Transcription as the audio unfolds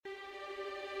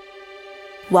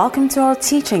Welcome to our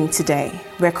teaching today,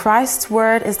 where Christ's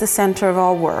Word is the center of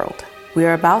our world. We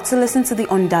are about to listen to the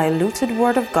undiluted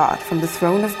Word of God from the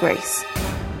throne of grace.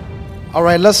 All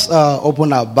right, let's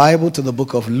open our Bible to the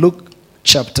book of Luke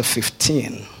chapter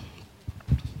 15.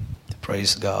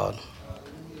 Praise God.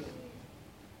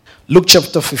 Luke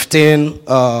chapter 15,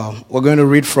 we're going to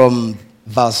read from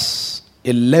verse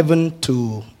 11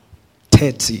 to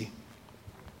 30.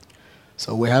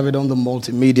 So we have it on the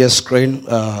multimedia screen.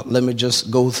 Let me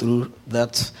just go through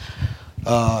that.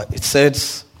 It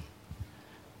says,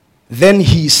 "Then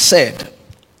he said,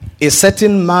 a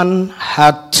certain man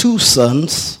had 2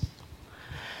 sons,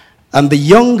 and the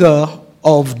younger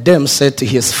of them said to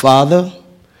his father,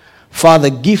 'Father,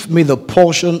 give me the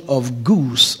portion of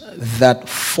goods that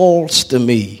falls to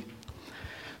me.'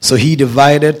 So he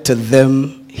divided to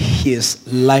them his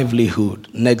livelihood."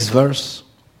 Next verse.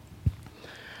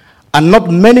 "And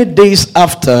not many days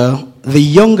after, the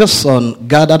younger son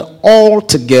gathered all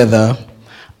together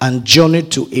and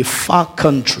journeyed to a far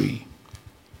country,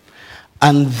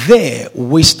 and there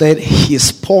wasted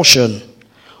his portion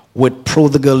with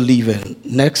prodigal living."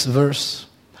 Next verse.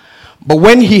 "But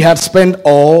when he had spent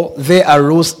all, there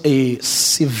arose a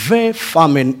severe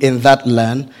famine in that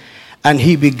land, and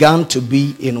he began to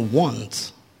be in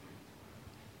want.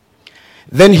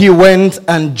 Then he went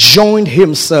and joined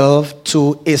himself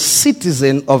to a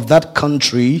citizen of that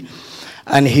country,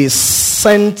 and he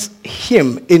sent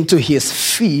him into his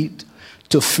field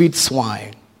to feed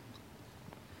swine.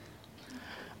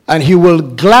 And he will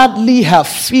gladly have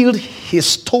filled his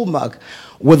stomach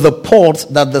with the pods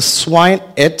that the swine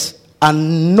ate,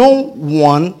 and no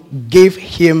one gave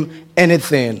him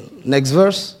anything." Next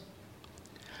verse.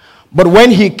 "But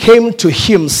when he came to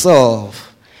himself,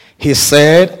 he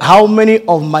said, 'How many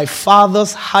of my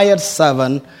father's hired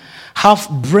servants have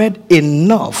bread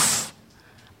enough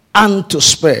and to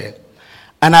spare,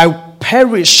 and I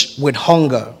perish with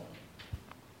hunger?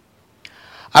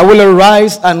 I will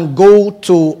arise and go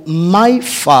to my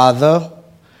father.'"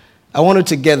 I wanted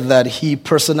to get that. He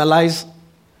personalized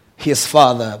his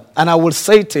father. "And I will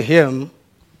say to him,"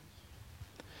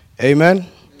 Amen?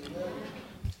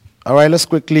 All right, let's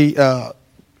quickly,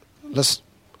 let's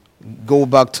go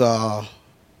back to,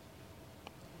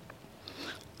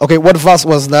 okay, what verse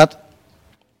was that?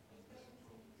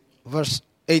 Verse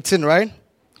 18, right?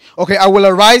 Okay, "I will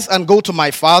arise and go to my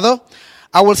father.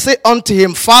 I will say unto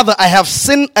him, Father, I have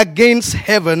sinned against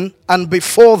heaven and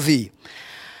before thee,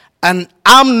 and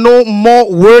am no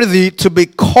more worthy to be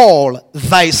called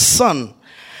thy son.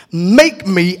 Make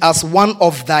me as one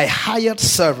of thy hired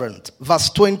servants."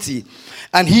 Verse 20.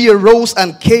 "And he arose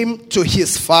and came to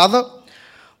his father.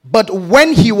 But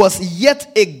when he was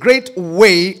yet a great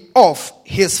way off,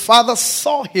 his father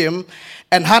saw him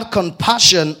and had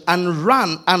compassion, and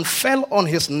ran and fell on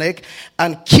his neck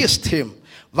and kissed him."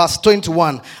 Verse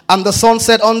 21. "And the son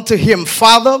said unto him,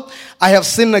 Father, I have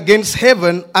sinned against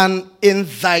heaven and in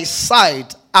thy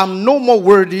sight. I am no more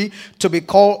worthy to be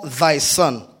called thy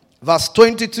son." Verse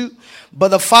 22. "But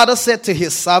the father said to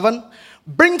his servant,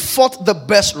 Bring forth the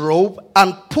best robe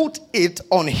and put it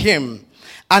on him,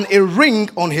 and a ring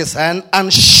on his hand,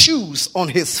 and shoes on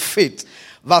his feet."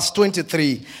 Verse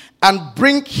 23. "And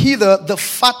bring hither the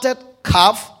fatted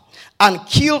calf, and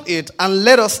kill it, and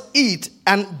let us eat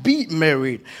and be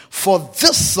merry. For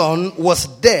this son was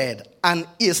dead, and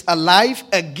is alive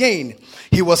again.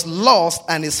 He was lost,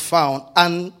 and is found."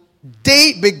 And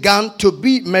they began to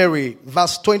be merry.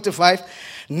 Verse 25.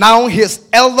 "Now his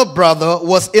elder brother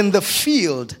was in the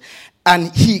field,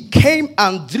 and he came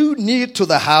and drew near to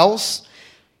the house.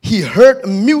 He heard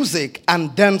music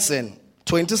and dancing."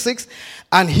 26.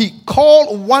 "And he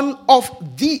called one of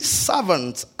the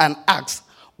servants and asked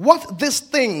what these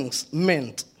things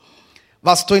meant."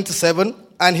 Verse 27.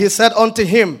 "And he said unto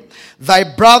him, Thy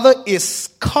brother is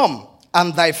come,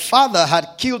 and thy father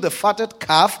had killed the fatted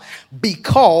calf,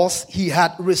 because he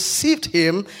had received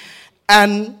him,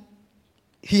 and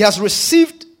he has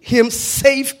received him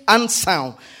safe and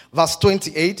sound." Verse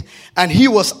 28. "And he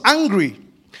was angry,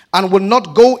 and would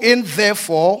not go in,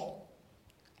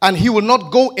 and he would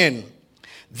not go in.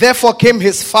 Therefore came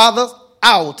his father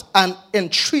out and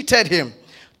entreated him."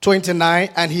 29.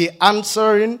 "And he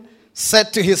answering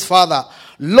said to his father,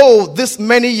 Lo, this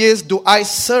many years do I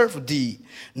serve thee,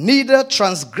 neither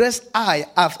transgress I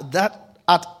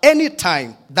at any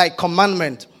time thy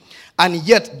commandment, and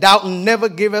yet thou never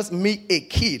givest me a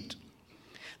kid,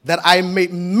 that I may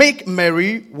make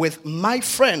merry with my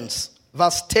friends."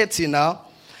 Verse 30 now.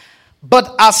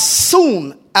 "But as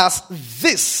soon as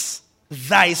this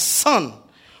thy son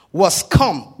was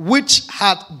come, which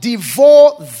had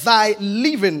devoured thy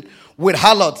living with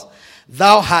harlots,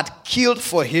 thou had killed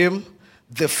for him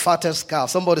the fattest calf.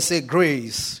 Somebody say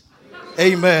grace.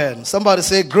 Amen. Somebody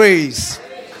say grace.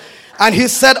 And he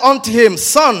said unto him,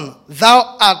 Son,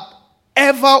 thou art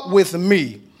ever with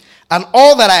me, and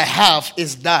all that I have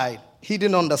is thine. He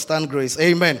didn't understand grace.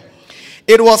 Amen.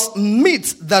 It was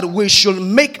meet that we should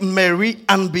make merry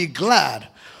and be glad,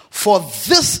 for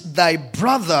this thy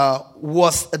brother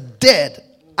was dead,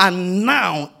 and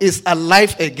now is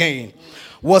alive again,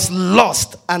 was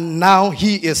lost, and now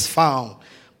he is found.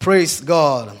 Praise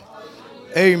God.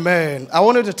 Amen. I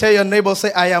wanted to tell your neighbor,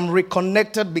 say, I am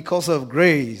reconnected because of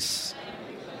grace.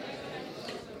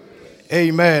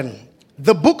 Amen.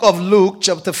 The book of Luke,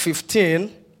 chapter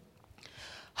 15,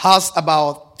 has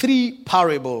about 3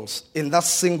 parables in that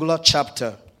singular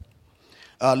chapter.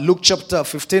 Luke chapter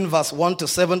 15, verse 1 to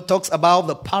 7 talks about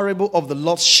the parable of the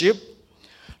lost sheep.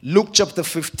 Luke chapter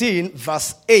 15,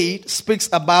 verse 8 speaks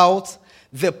about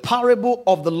the parable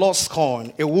of the lost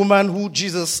coin. A woman who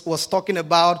Jesus was talking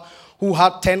about who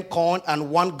had 10 coins and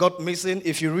 1 got missing.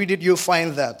 If you read it, you'll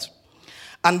find that.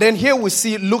 And then here we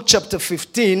see Luke chapter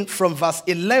 15 from verse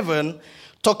 11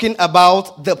 talking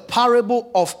about the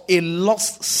parable of a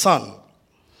lost son.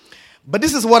 But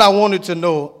this is what I want you to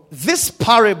know. These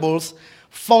parables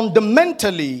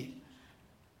fundamentally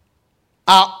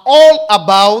are all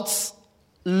about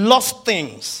lost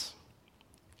things.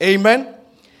 Amen.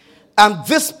 And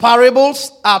these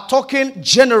parables are talking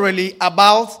generally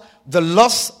about the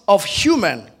loss of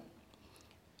human.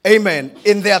 Amen.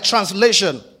 In their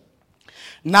translation.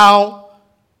 Now,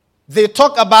 they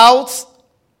talk about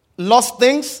lost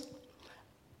things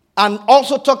and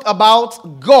also talk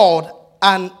about God,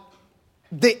 and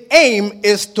the aim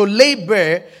is to lay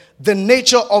bare the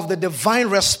nature of the divine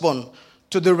response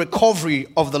to the recovery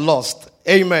of the lost.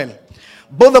 Amen.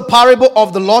 Both the parable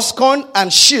of the lost coin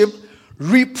and sheep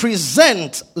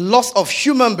represent loss of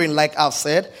human being, like I've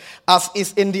said, as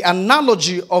is in the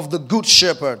analogy of the good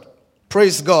shepherd.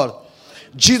 Praise God.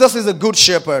 Jesus is a good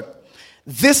shepherd.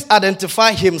 This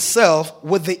identifies himself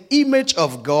with the image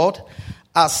of God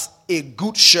as a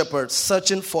good shepherd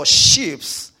searching for sheep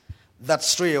that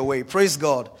stray away. Praise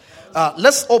God.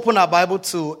 Let's open our Bible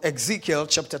to Ezekiel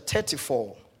chapter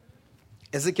 34.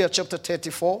 Ezekiel chapter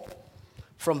 34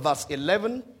 from verse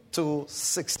 11 to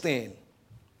 16.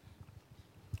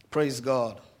 Praise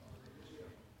God.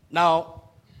 Now,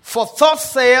 for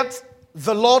thus saith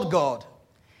the Lord God,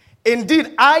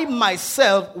 indeed I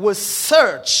myself will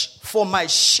search for my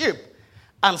sheep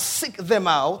and seek them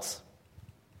out,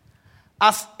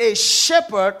 as a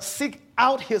shepherd seek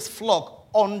out his flock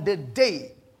on the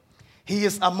day he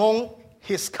is among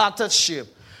his scattered sheep.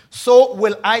 So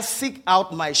will I seek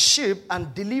out my sheep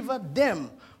and deliver them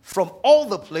from all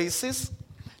the places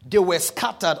they were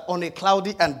scattered on a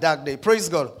cloudy and dark day. Praise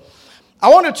God. I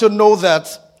want you to know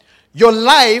that your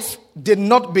life did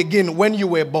not begin when you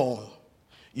were born.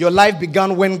 Your life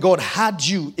began when God had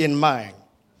you in mind.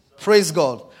 Praise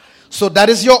God. So that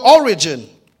is your origin.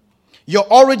 Your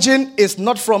origin is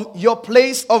not from your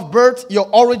place of birth. Your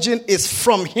origin is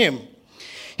from him.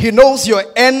 He knows your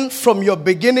end from your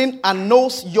beginning and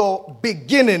knows your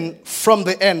beginning from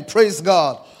the end. Praise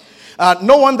God.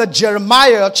 No wonder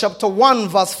Jeremiah chapter 1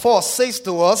 verse 4 says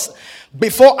to us,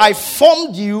 before I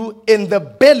formed you in the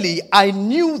belly, I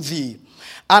knew thee,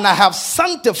 and I have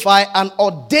sanctified and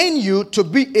ordained you to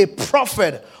be a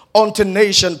prophet unto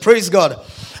nation. Praise God.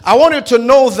 I want you to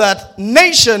know that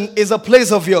nation is a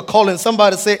place of your calling.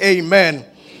 Somebody say amen.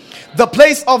 The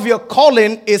place of your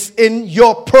calling is in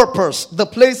your purpose. The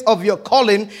place of your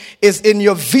calling is in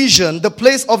your vision. The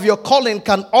place of your calling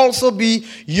can also be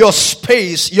your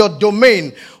space, your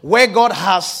domain, where God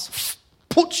has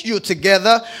put you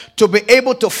together to be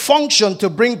able to function, to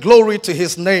bring glory to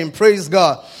his name. Praise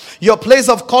God. Your place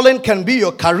of calling can be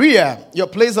your career. Your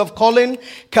place of calling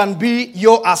can be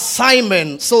your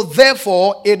assignment. So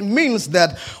therefore, it means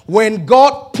that when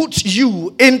God puts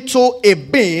you into a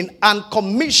being and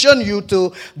commissions you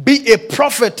to be a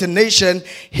prophet to nation,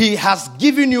 he has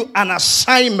given you an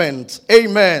assignment.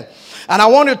 Amen. And I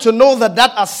want you to know that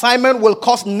that assignment will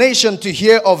cause nation to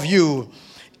hear of you.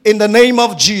 In the name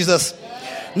of Jesus.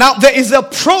 Now, there is a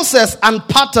process and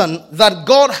pattern that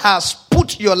God has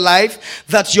put your life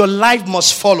that your life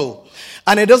must follow.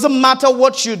 And it doesn't matter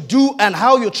what you do and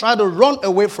how you try to run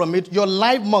away from it. Your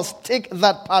life must take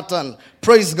that pattern.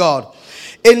 Praise God.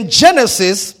 In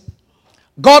Genesis,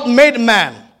 God made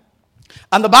man.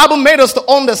 And the Bible made us to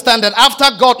understand that after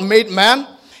God made man,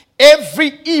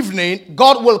 every evening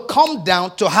God will come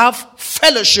down to have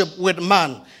fellowship with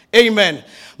man. Amen.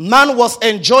 Man was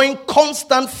enjoying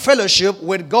constant fellowship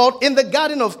with God in the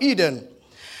Garden of Eden.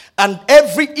 And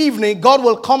every evening, God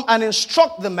will come and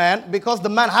instruct the man because the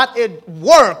man had a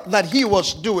work that he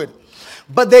was doing.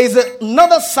 But there is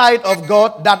another side of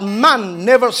God that man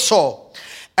never saw.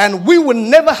 And we would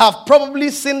never have probably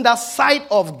seen that side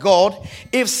of God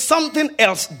if something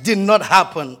else did not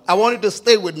happen. I want you to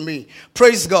stay with me.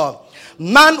 Praise God.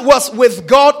 Man was with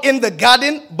God in the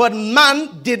garden, but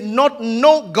man did not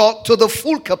know God to the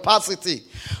full capacity.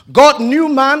 God knew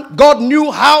man. God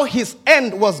knew how his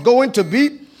end was going to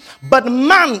be. But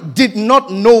man did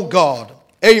not know God.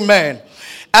 Amen.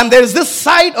 And there is this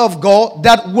side of God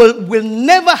that will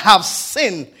never have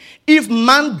sinned if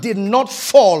man did not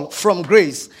fall from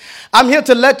grace. I'm here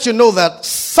to let you know that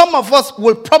some of us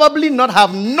will probably not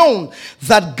have known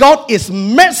that God is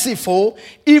merciful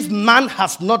if man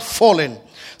has not fallen.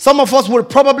 Some of us will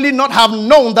probably not have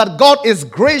known that God is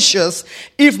gracious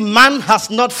if man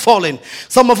has not fallen.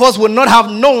 Some of us will not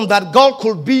have known that God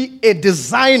could be a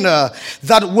designer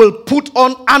that will put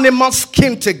on animal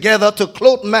skin together to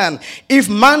clothe man if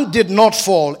man did not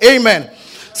fall. Amen.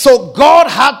 So God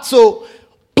had to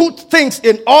put things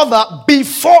in order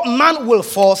before man will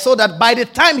fall, so that by the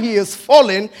time he is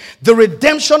fallen, the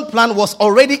redemption plan was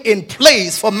already in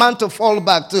place for man to fall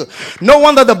back to. No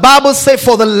wonder the Bible says,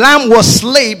 for the lamb was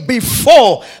slain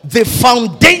before the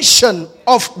foundation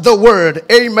of the world.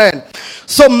 Amen.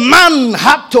 So man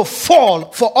had to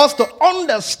fall for us to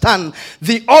understand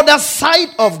the other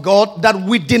side of God that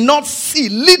we did not see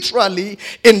literally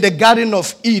in the Garden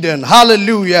of Eden.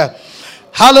 Hallelujah.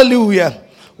 Hallelujah.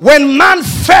 When man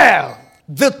fell,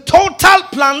 the total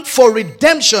plan for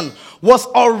redemption was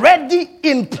already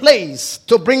in place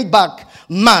to bring back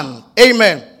man.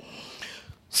 Amen.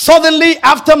 Suddenly,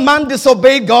 after man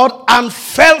disobeyed God and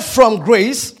fell from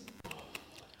grace,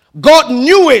 God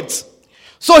knew it.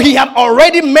 So he had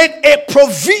already made a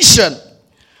provision.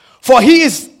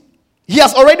 He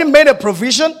has already made a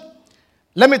provision.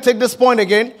 Let me take this point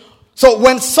again. So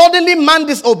when suddenly man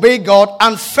disobeyed God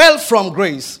and fell from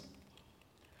grace,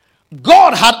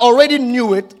 God had already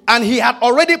knew it, and he had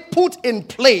already put in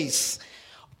place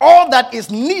all that is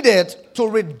needed to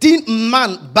redeem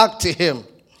man back to him.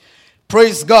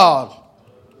 Praise God.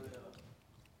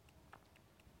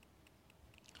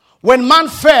 When man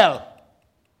fell,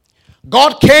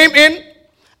 God came in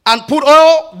and put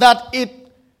all that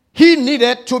he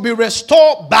needed to be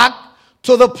restored back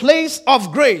to the place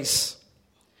of grace.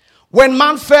 When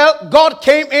man fell, God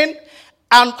came in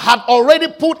and had already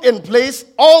put in place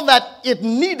all that it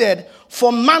needed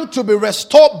for man to be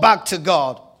restored back to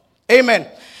God. Amen.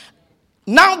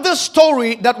 Now this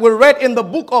story that we read in the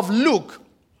book of Luke,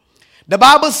 the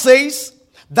Bible says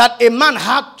that a man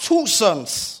had two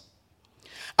sons.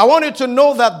 I want you to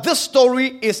know that this story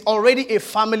is already a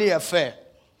family affair.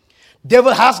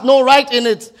 Devil has no right in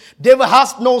it. Devil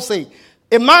has no say.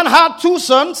 A man had two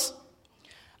sons,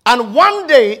 and one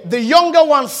day the younger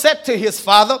one said to his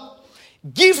father,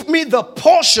 "Give me the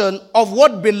portion of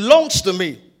what belongs to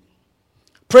me."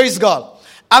 Praise God.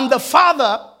 And the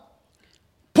father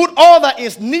put all that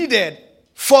is needed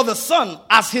for the son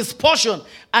as his portion,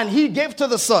 and he gave to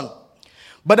the son.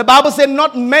 But the Bible said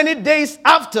not many days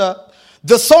after,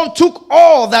 the son took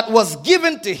all that was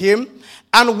given to him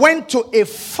and went to a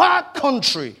far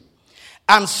country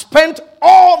and spent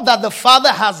all that the father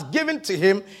has given to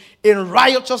him in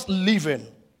riotous living.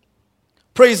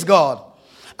 Praise God.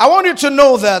 I want you to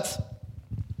know that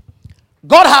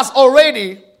God has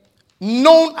already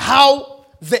known how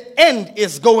the end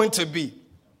is going to be.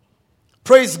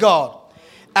 Praise God.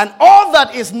 And all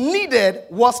that is needed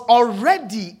was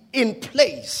already in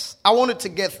place. I wanted to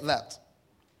get that.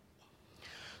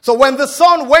 So when the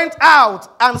son went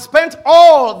out and spent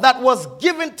all that was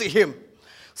given to him,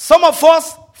 some of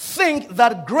us think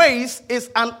that grace is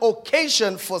an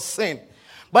occasion for sin.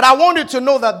 But I want you to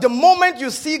know that the moment you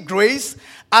see grace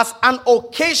as an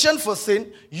occasion for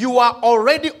sin, you are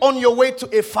already on your way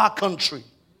to a far country.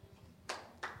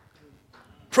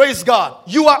 Praise God.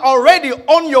 You are already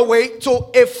on your way to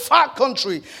a far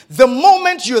country. The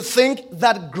moment you think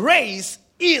that grace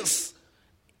is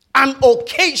an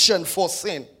occasion for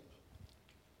sin.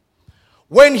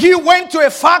 When he went to a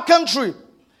far country,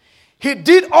 he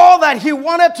did all that he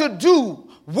wanted to do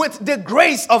with the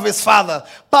grace of his father.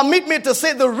 Permit me to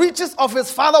say the riches of his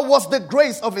father was the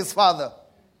grace of his father.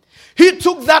 He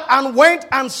took that and went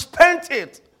and spent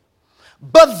it.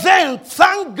 But then,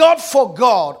 thank God for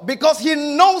God, because he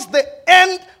knows the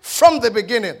end from the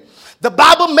beginning. The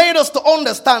Bible made us to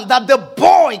understand that the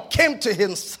boy came to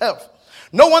himself.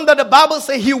 No wonder the Bible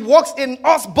says he works in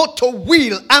us both to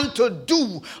will and to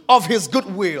do of his good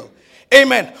will.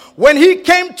 Amen. When he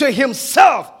came to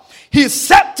himself, he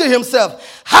said to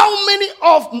himself, how many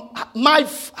of my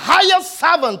higher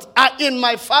servants are in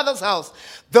my father's house?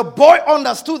 The boy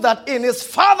understood that in his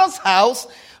father's house,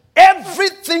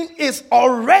 everything is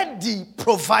already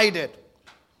provided.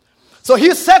 So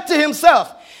he said to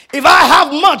himself, if I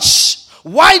have much,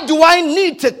 why do I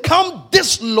need to come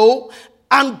this low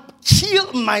and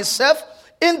kill myself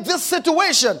in this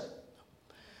situation?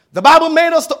 The Bible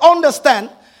made us to understand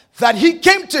that he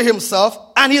came to himself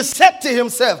and he said to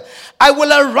himself, I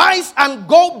will arise and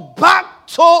go back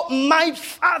to my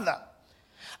father.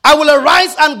 I will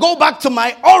arise and go back to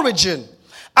my origin.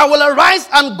 I will arise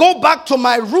and go back to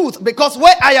my root, because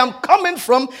where I am coming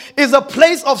from is a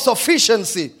place of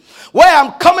sufficiency. Where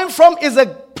I'm coming from is a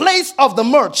place of the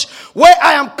merch. Where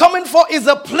I am coming from is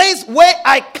a place where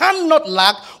I cannot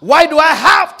lack. Why do I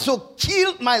have to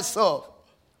kill myself?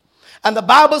 And the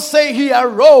Bible says he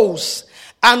arose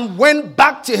and went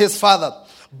back to his father.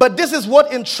 But this is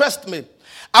what interests me.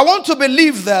 I want to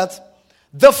believe that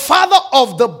the father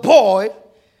of the boy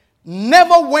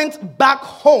never went back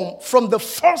home from the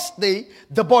first day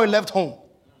the boy left home.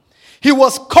 He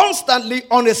was constantly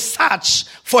on a search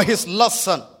for his lost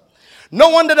son. No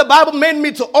wonder the Bible made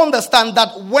me to understand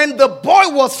that when the boy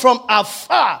was from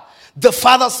afar, the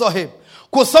father saw him.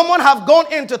 Could someone have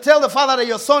gone in to tell the father that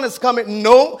your son is coming?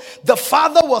 No, the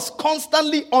father was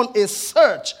constantly on a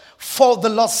search for the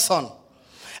lost son.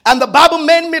 And the Bible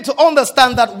made me to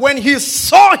understand that when he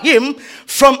saw him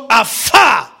from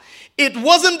afar, it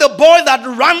wasn't the boy that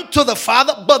ran to the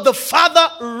father, but the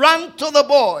father ran to the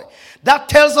boy. That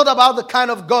tells us about the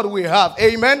kind of God we have.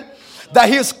 Amen. That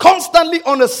he is constantly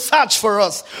on a search for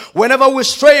us. Whenever we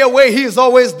stray away, he is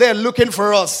always there looking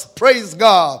for us. Praise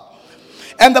God.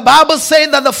 And the Bible says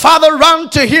that the father ran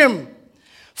to him,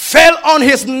 fell on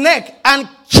his neck and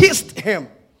kissed him,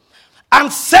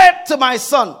 and said to my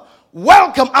son,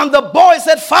 welcome. And the boy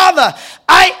said, Father,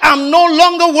 I am no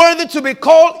longer worthy to be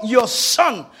called your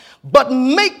son, but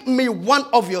make me one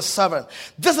of your servants.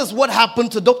 This is what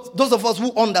happened to those of us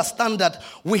who understand that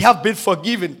we have been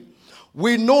forgiven.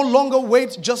 We no longer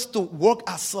wait just to work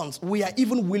as sons. We are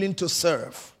even willing to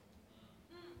serve.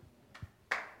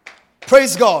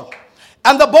 Praise God.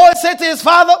 And the boy said to his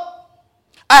father,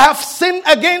 I have sinned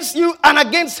against you and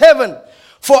against heaven,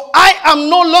 for I am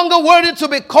no longer worthy to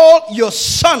be called your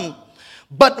son,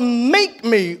 but make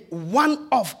me one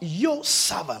of your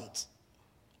servants.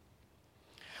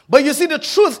 But you see, the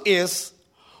truth is,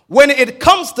 when it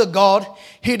comes to God,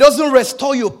 he doesn't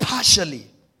restore you partially.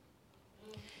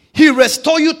 He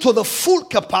restores you to the full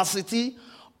capacity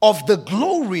of the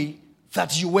glory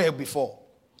that you were before.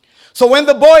 So when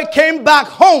the boy came back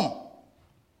home,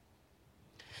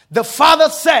 the father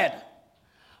said,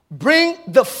 bring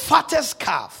the fattest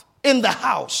calf in the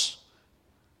house.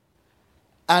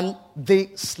 And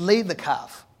they slay the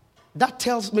calf. That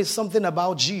tells me something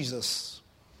about Jesus.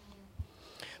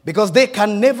 Because there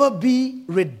can never be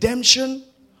redemption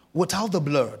without the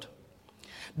blood.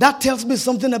 That tells me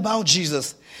something about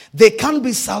Jesus. There can't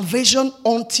be salvation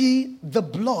until the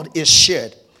blood is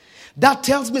shed. That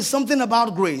tells me something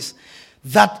about grace.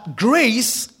 That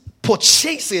grace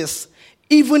purchases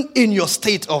even in your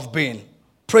state of being.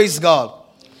 Praise God.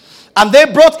 And they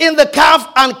brought in the calf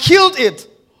and killed it.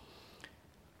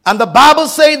 And the Bible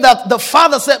says that the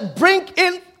father said, bring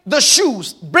in the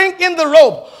shoes, bring in the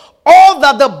robe. All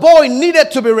that the boy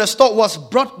needed to be restored was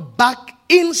brought back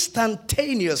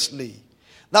instantaneously.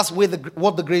 That's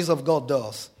what the grace of God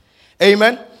does.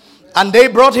 Amen. And they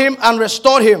brought him and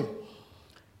restored him.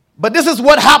 But this is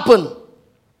what happened.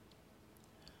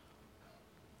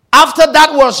 After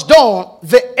that was done,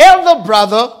 the elder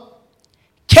brother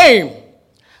came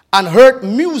and heard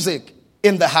music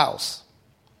in the house.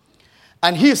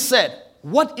 And he said,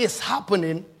 what is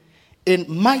happening in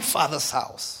my father's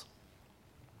house?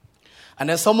 And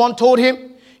then someone told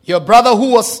him, your brother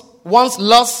who was once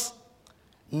lost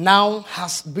now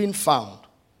has been found.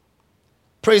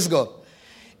 Praise God.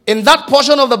 In that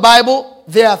portion of the Bible,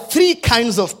 there are three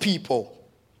kinds of people.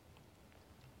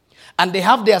 And they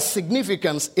have their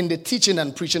significance in the teaching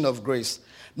and preaching of grace.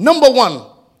 Number one,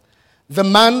 the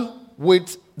man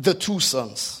with the two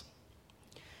sons.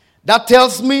 That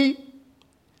tells me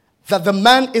that the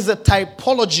man is a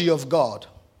typology of God.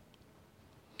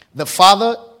 The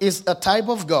father is a type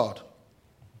of God.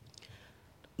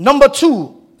 Number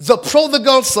two, the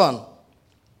prodigal son.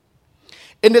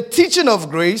 In the teaching of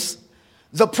grace,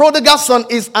 the prodigal son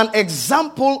is an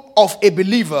example of a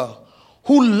believer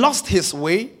who lost his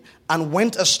way and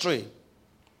went astray.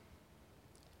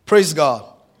 Praise God.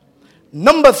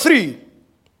 Number three,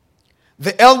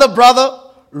 the elder brother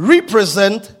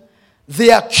represents the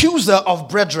accuser of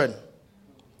brethren.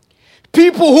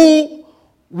 People who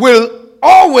will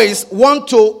always want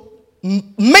to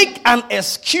make an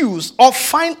excuse or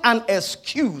find an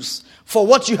excuse for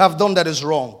what you have done that is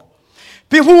wrong.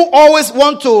 People who always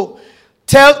want to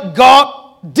tell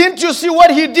God, didn't you see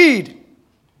what he did?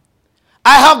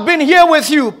 I have been here with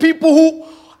you. People who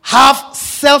have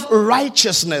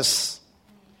self-righteousness.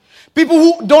 People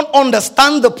who don't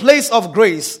understand the place of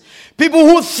grace. People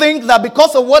who think that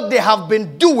because of what they have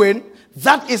been doing,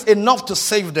 that is enough to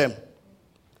save them.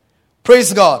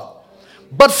 Praise God.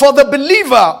 But for the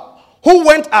believer who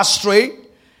went astray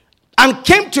and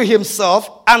came to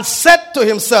himself and said to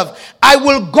himself, I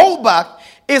will go back,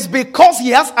 is because he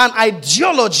has an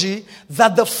ideology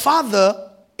that the Father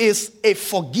is a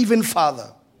forgiving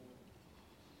Father.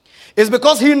 It's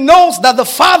because he knows that the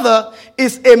Father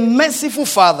is a merciful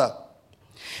Father.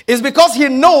 It's because he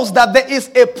knows that there is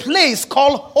a place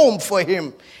called home for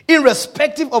him,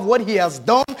 irrespective of what he has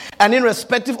done, and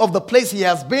irrespective of the place he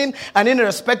has been, and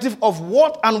irrespective of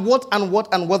what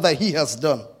that he has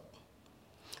done.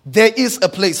 There is a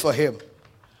place for him.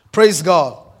 Praise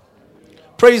God.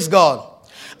 Praise God.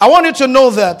 I want you to know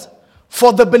that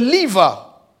for the believer,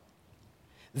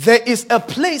 there is a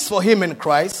place for him in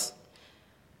Christ.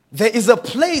 There is a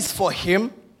place for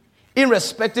him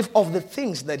irrespective of the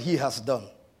things that he has done.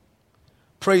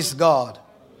 Praise God.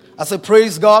 I say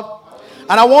praise God.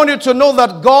 And I want you to know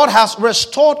that God has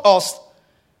restored us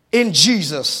in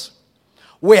Jesus.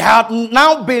 We have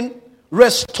now been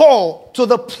restored to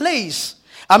the place.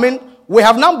 We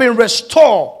have now been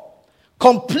restored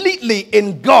completely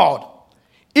in God,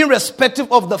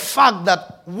 irrespective of the fact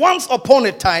that once upon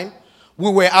a time we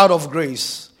were out of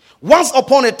grace. Once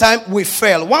upon a time we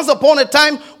fell. Once upon a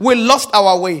time we lost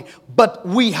our way. But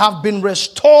we have been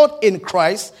restored in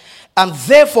Christ, and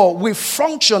therefore we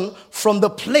function from the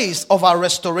place of our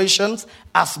restorations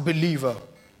as believer.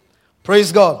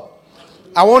 Praise God.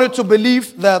 I want you to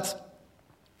believe that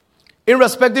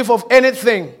irrespective of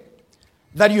anything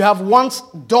that you have once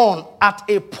done at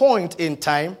a point in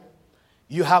time,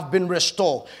 you have been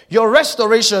restored. Your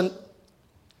restoration,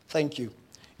 thank you.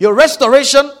 Your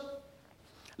restoration,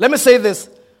 let me say this.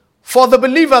 For the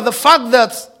believer, the fact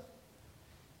that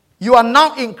you are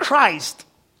now in Christ,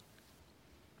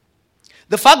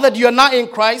 the fact that you are now in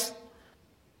Christ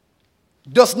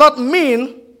does not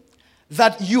mean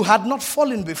that you had not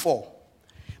fallen before.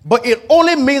 But it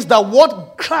only means that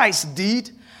what Christ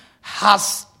did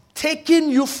has taken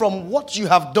you from what you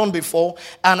have done before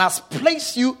and has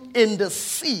placed you in the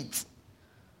seat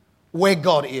where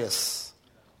God is.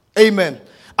 Amen.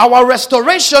 Our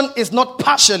restoration is not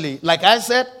partially, like I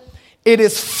said, it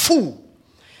is full.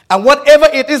 And whatever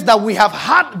it is that we have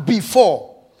had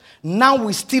before, now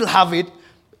we still have it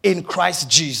in Christ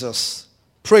Jesus.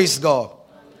 Praise God.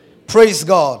 Praise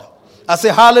God. I say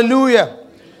hallelujah.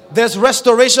 There's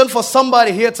restoration for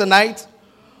somebody here tonight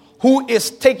who is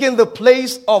taking the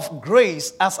place of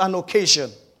grace as an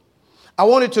occasion. I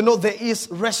want you to know there is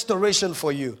restoration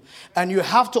for you. And you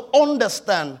have to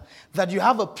understand that you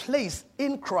have a place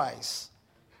in Christ.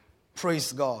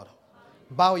 Praise God.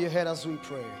 Bow your head as we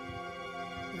pray.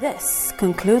 This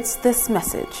concludes this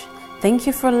message. Thank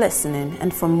you for listening,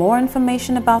 and for more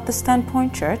information about the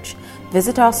Standpoint Church,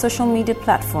 visit our social media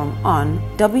platform on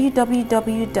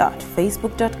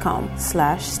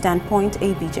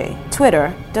www.facebook.com/standpointabj,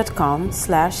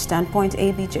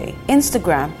 twitter.com/standpointabj,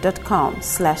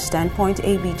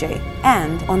 instagram.com/standpointabj,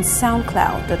 and on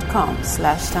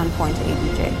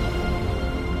soundcloud.com/standpointabj.